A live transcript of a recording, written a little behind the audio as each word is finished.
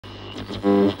My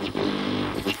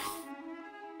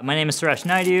name is Suresh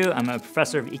Naidu. I'm a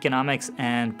professor of economics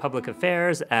and public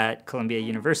affairs at Columbia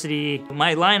University.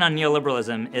 My line on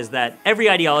neoliberalism is that every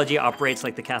ideology operates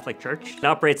like the Catholic Church. It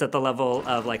operates at the level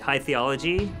of like high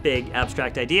theology, big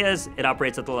abstract ideas. It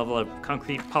operates at the level of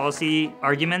concrete policy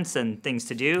arguments and things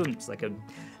to do. It's like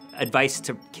advice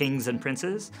to kings and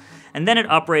princes. And then it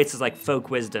operates as like folk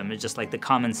wisdom. It's just like the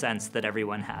common sense that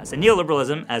everyone has. And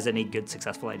neoliberalism, as any good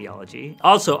successful ideology,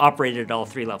 also operated at all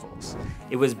three levels.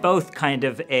 It was both kind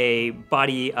of a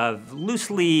body of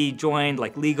loosely joined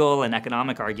like legal and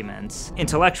economic arguments.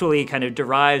 Intellectually kind of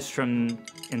derives from,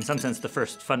 in some sense, the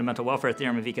first fundamental welfare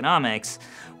theorem of economics,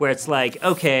 where it's like,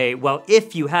 okay, well,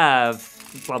 if you have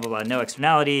blah, blah, blah, no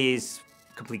externalities,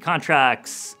 complete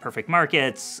contracts, perfect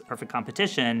markets, perfect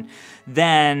competition,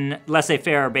 then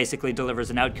laissez-faire basically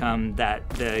delivers an outcome that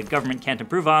the government can't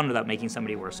improve on without making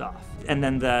somebody worse off. And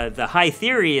then the high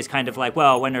theory is kind of like,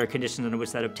 well, when there are conditions under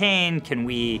which that obtain, can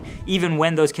we, even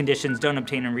when those conditions don't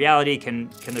obtain in reality, can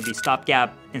there be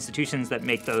stopgap institutions that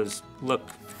make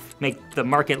the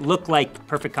market look like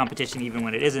perfect competition even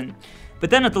when it isn't? But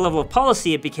then at the level of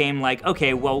policy, it became like,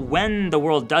 okay, well, when the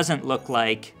world doesn't look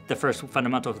like the first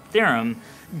fundamental theorem,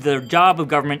 the job of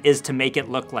government is to make it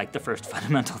look like the first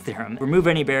fundamental theorem. Remove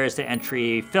any barriers to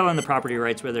entry, fill in the property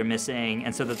rights where they're missing,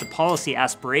 and so that the policy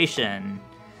aspiration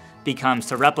becomes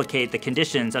to replicate the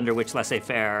conditions under which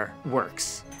laissez-faire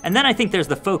works. And then I think there's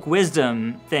the folk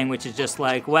wisdom thing, which is just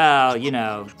like, well, you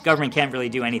know, government can't really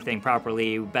do anything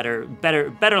properly. Better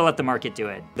let the market do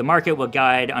it. The market will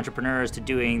guide entrepreneurs to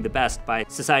doing the best by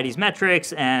society's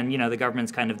metrics, and you know, the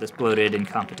government's kind of this bloated,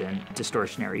 incompetent,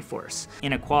 distortionary force.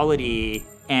 Inequality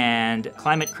and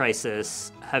climate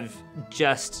crisis have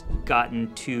just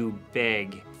gotten too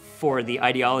big for the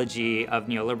ideology of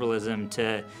neoliberalism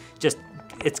to just,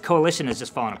 its coalition has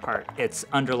just fallen apart. Its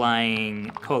underlying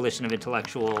coalition of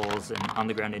intellectuals and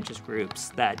on-the-ground interest groups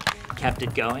that kept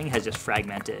it going has just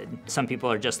fragmented. Some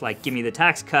people are just like, give me the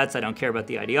tax cuts, I don't care about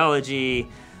the ideology.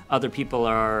 Other people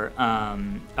are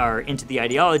into the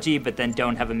ideology, but then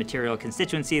don't have a material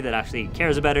constituency that actually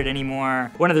cares about it anymore.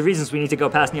 One of the reasons we need to go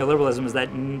past neoliberalism is that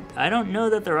I don't know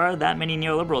that there are that many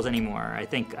neoliberals anymore. I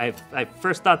think I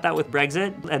first thought that with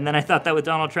Brexit, and then I thought that with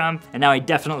Donald Trump, and now I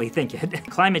definitely think it.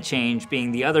 Climate change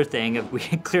being the other thing, we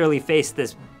clearly face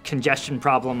this congestion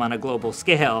problem on a global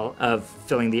scale of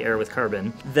filling the air with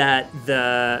carbon, that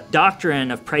the doctrine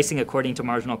of pricing according to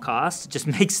marginal cost just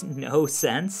makes no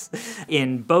sense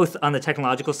in both on the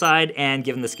technological side and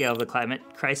given the scale of the climate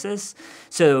crisis.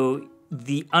 So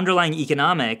the underlying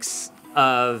economics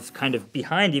of kind of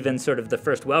behind even sort of the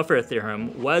first welfare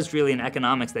theorem was really an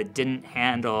economics that didn't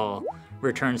handle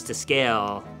returns to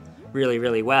scale really,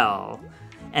 really well.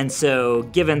 And so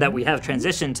given that we have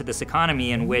transitioned to this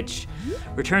economy in which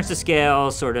returns to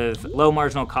scale, sort of low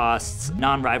marginal costs,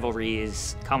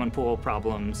 non-rivalries, common pool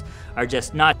problems are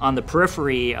just not on the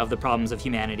periphery of the problems of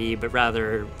humanity, but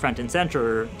rather front and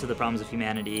center to the problems of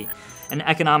humanity. And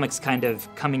economics kind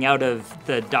of coming out of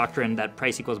the doctrine that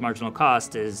price equals marginal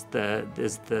cost is the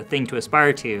thing to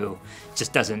aspire to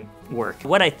just doesn't work.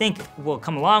 What I think will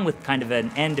come along with kind of an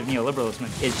end of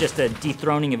neoliberalism is just a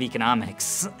dethroning of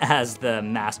economics as the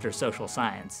master social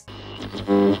science.